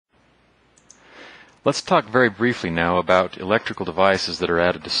Let's talk very briefly now about electrical devices that are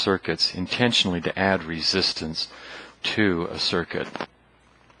added to circuits intentionally to add resistance to a circuit.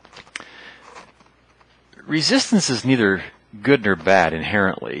 Resistance is neither good nor bad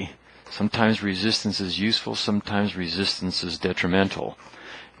inherently. Sometimes resistance is useful, sometimes resistance is detrimental.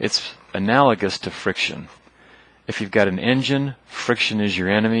 It's analogous to friction. If you've got an engine, friction is your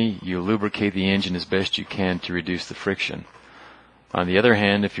enemy. You lubricate the engine as best you can to reduce the friction. On the other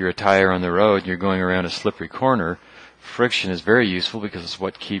hand, if you're a tire on the road and you're going around a slippery corner, friction is very useful because it's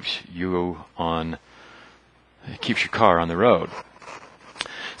what keeps your car on the road.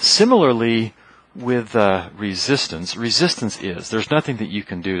 Similarly, with resistance is, there's nothing that you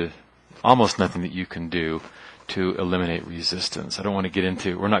can do, almost nothing that you can do to eliminate resistance. We're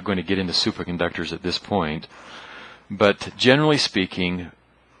not going to get into superconductors at this point, but generally speaking,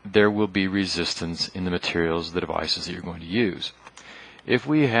 there will be resistance in the materials, the devices that you're going to use. If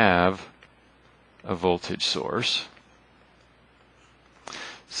we have a voltage source,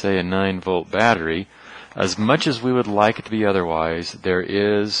 say a 9-volt battery, as much as we would like it to be otherwise, there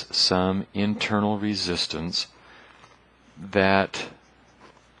is some internal resistance that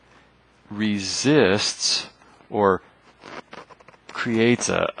resists or creates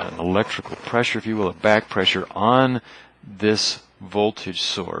an electrical pressure, if you will, a back pressure on this voltage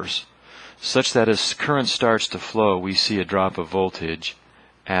source, such that as current starts to flow, we see a drop of voltage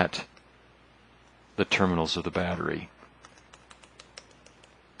at the terminals of the battery.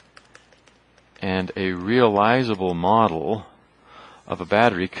 And a realizable model of a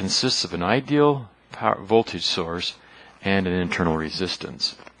battery consists of an ideal voltage source and an internal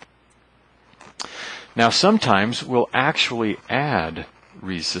resistance. Now, sometimes we'll actually add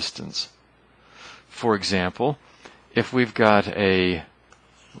resistance. For example, if we've got a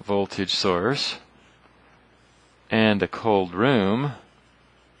voltage source and a cold room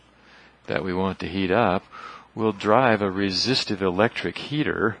that we want to heat up, we'll drive a resistive electric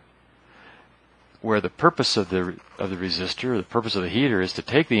heater where the purpose of the resistor, the purpose of the heater, is to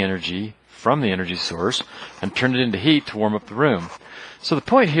take the energy from the energy source and turn it into heat to warm up the room. So the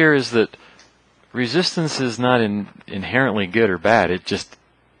point here is that resistance is not inherently good or bad, it just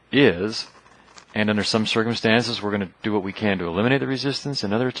is. And under some circumstances, we're going to do what we can to eliminate the resistance.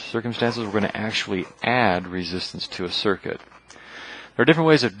 In other circumstances, we're going to actually add resistance to a circuit. There are different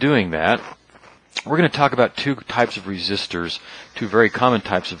ways of doing that. We're going to talk about two types of resistors, two very common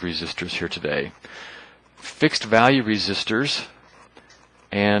types of resistors here today. Fixed value resistors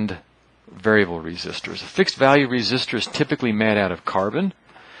and variable resistors. A fixed value resistor is typically made out of carbon.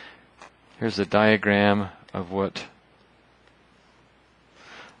 Here's a diagram of what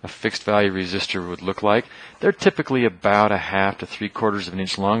a fixed value resistor would look like. They're typically about 1/2 to 3/4 of an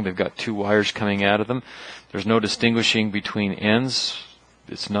inch long. They've got two wires coming out of them. There's no distinguishing between ends.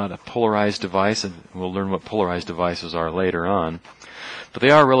 It's not a polarized device, and we'll learn what polarized devices are later on. But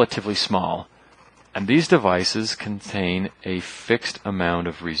they are relatively small. And these devices contain a fixed amount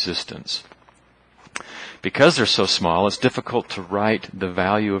of resistance. Because they're so small, it's difficult to write the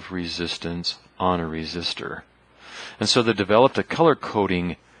value of resistance on a resistor. And so they developed a color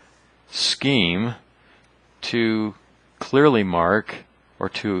coding scheme to clearly mark or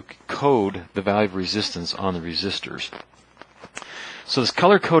to code the value of resistance on the resistors. So this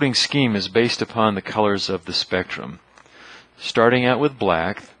color coding scheme is based upon the colors of the spectrum. Starting out with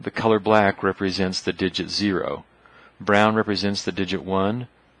black, the color black represents the digit 0. Brown represents the digit 1.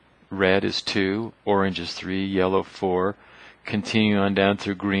 Red is 2. Orange is 3. Yellow 4. Continue on down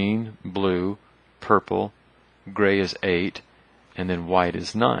through green, blue, purple, gray is 8, and then white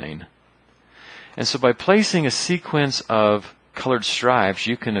is 9. And so by placing a sequence of colored stripes,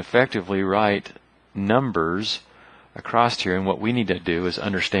 you can effectively write numbers across here, and what we need to do is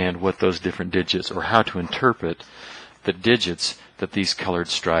understand what those different digits, or how to interpret the digits that these colored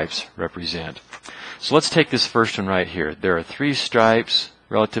stripes represent. So let's take this first one right here. There are 3 stripes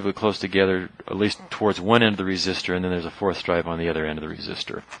relatively close together, at least towards one end of the resistor, and then there's a 4th stripe on the other end of the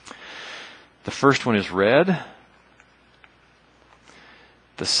resistor. The first one is red.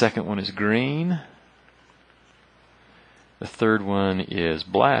 The second one is green. The third one is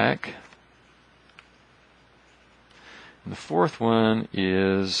black. And the 4th one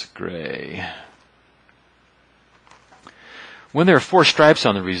is gray. When there are 4 stripes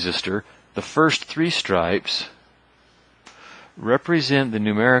on the resistor, the first 3 stripes represent the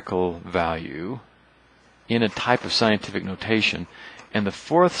numerical value in a type of scientific notation, and the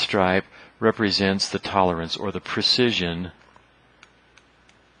 4th stripe represents the tolerance or the precision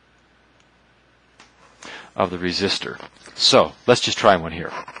of the resistor. So let's just try one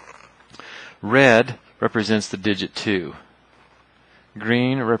here. Red represents the digit 2.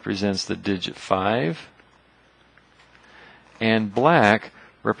 green represents the digit 5, and black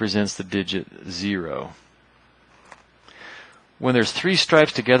represents the digit 0. When there's 3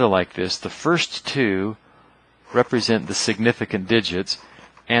 stripes together like this, the first 2 represent the significant digits,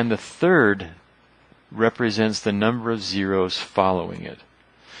 and the third represents the number of zeros following it.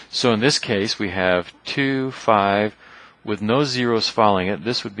 So in this case, we have 2, 5, with no zeros following it.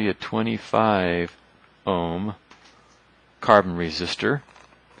 This would be a 25 ohm carbon resistor.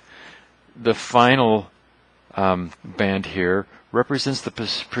 The final band here represents the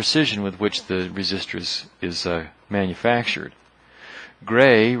precision with which the resistor is manufactured.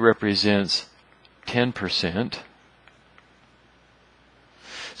 Gray represents 10%.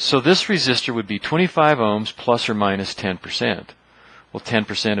 So this resistor would be 25 ohms plus or minus 10%. Well,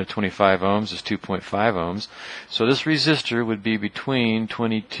 10% of 25 ohms is 2.5 ohms. So this resistor would be between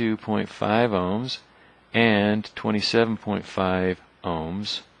 22.5 ohms and 27.5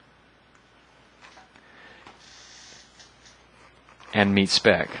 ohms and meet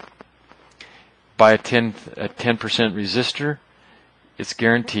spec. By a 10% resistor, it's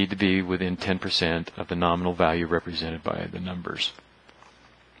guaranteed to be within 10% of the nominal value represented by the numbers.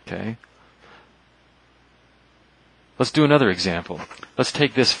 Okay. Let's do another example. Let's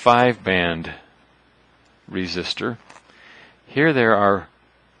take this 5-band resistor. Here there are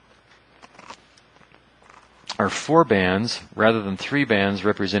 4 bands rather than 3 bands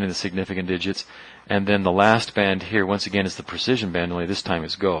representing the significant digits, and then the last band here once again is the precision band, only this time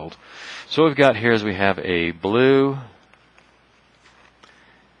it's gold. So what we've got here is we have a blue,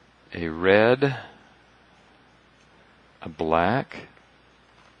 a red, a black,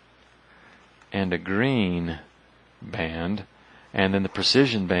 and a green band, and then the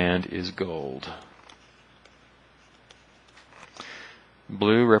precision band is gold.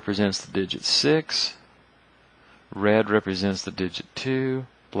 Blue represents the digit 6, red represents the digit 2,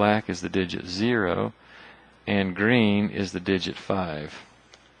 black is the digit 0, and green is the digit 5.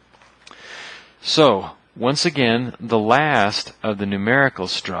 So, once again, the last of the numerical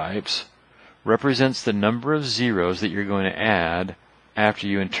stripes represents the number of zeros that you're going to add after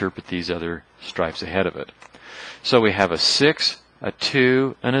you interpret these other stripes ahead of it. So we have a 6, a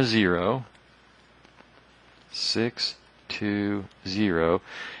 2, and a 0. 6, 2, 0.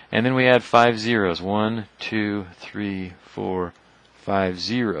 And then we add 5 zeros. 1, 2, 3, 4, 5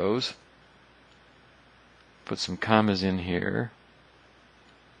 zeros. Put some commas in here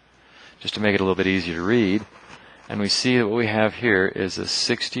just to make it a little bit easier to read. And we see that what we have here is a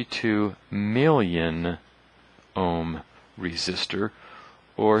 62 million ohm resistor,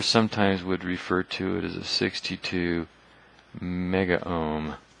 or sometimes would refer to it as a 62 mega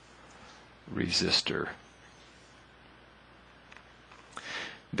ohm resistor.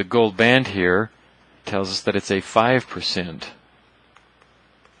 The gold band here tells us that it's a 5%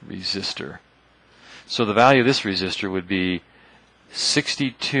 resistor. So the value of this resistor would be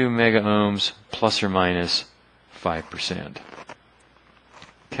 62 mega ohms plus or minus 5%.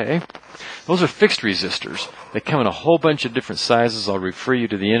 Okay? Those are fixed resistors. They come in a whole bunch of different sizes. I'll refer you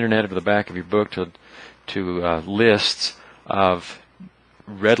to the internet or the back of your book to lists of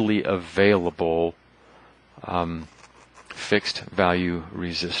readily available fixed value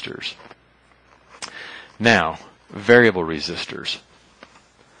resistors. Now, variable resistors.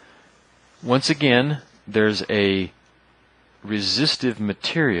 Once again, there's a resistive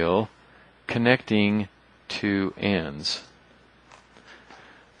material connecting two ends.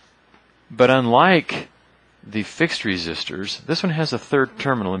 But unlike the fixed resistors, this one has a third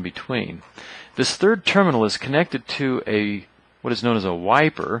terminal in between. This third terminal is connected to what is known as a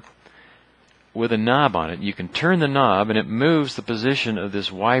wiper with a knob on it. You can turn the knob and it moves the position of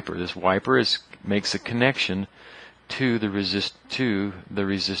this wiper. This wiper makes a connection to the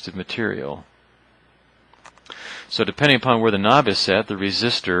resistive material. So depending upon where the knob is set, the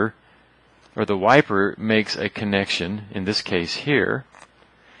resistor or the wiper makes a connection, in this case here,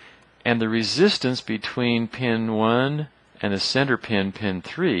 and the resistance between pin 1 and the center pin, pin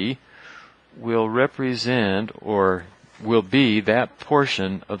 3, will represent or will be that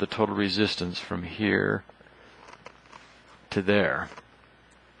portion of the total resistance from here to there.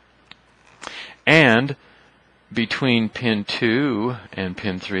 And between pin 2 and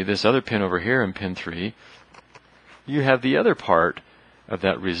pin 3, this other pin over here and pin 3, you have the other part of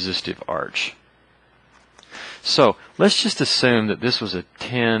that resistive arch. So let's just assume that this was a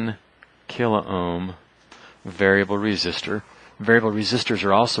 10 kilo ohm variable resistor. Variable resistors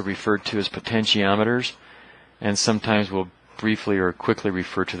are also referred to as potentiometers, and sometimes we'll briefly or quickly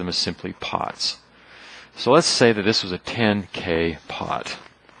refer to them as simply pots. So let's say that this was a 10K pot.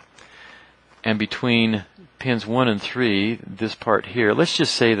 And between pins 1 and 3, this part here, let's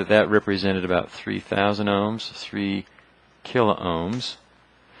just say that that represented about 3,000 ohms, 3 kilo ohms.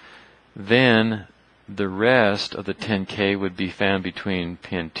 Then the rest of the 10K would be found between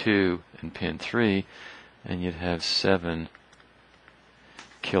pin 2 and pin 3, and you'd have 7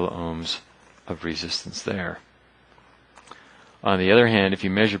 kilo ohms of resistance there. On the other hand, if you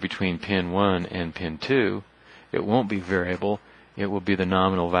measure between pin 1 and pin 2, it won't be variable. It will be the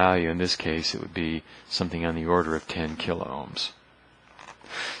nominal value. In this case, it would be something on the order of 10 kilo ohms.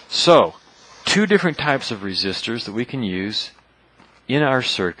 So, two different types of resistors that we can use in our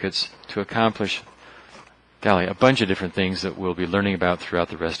circuits to accomplish, a bunch of different things that we'll be learning about throughout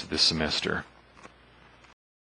the rest of this semester.